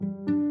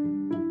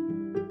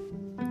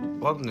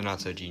Welcome to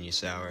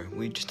NotSoGeniusHour.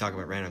 We just talk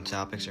about random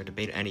topics or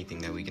debate anything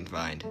that we can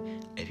find.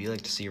 If you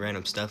like to see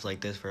random stuff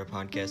like this for a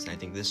podcast, I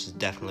think this is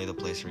definitely the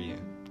place for you.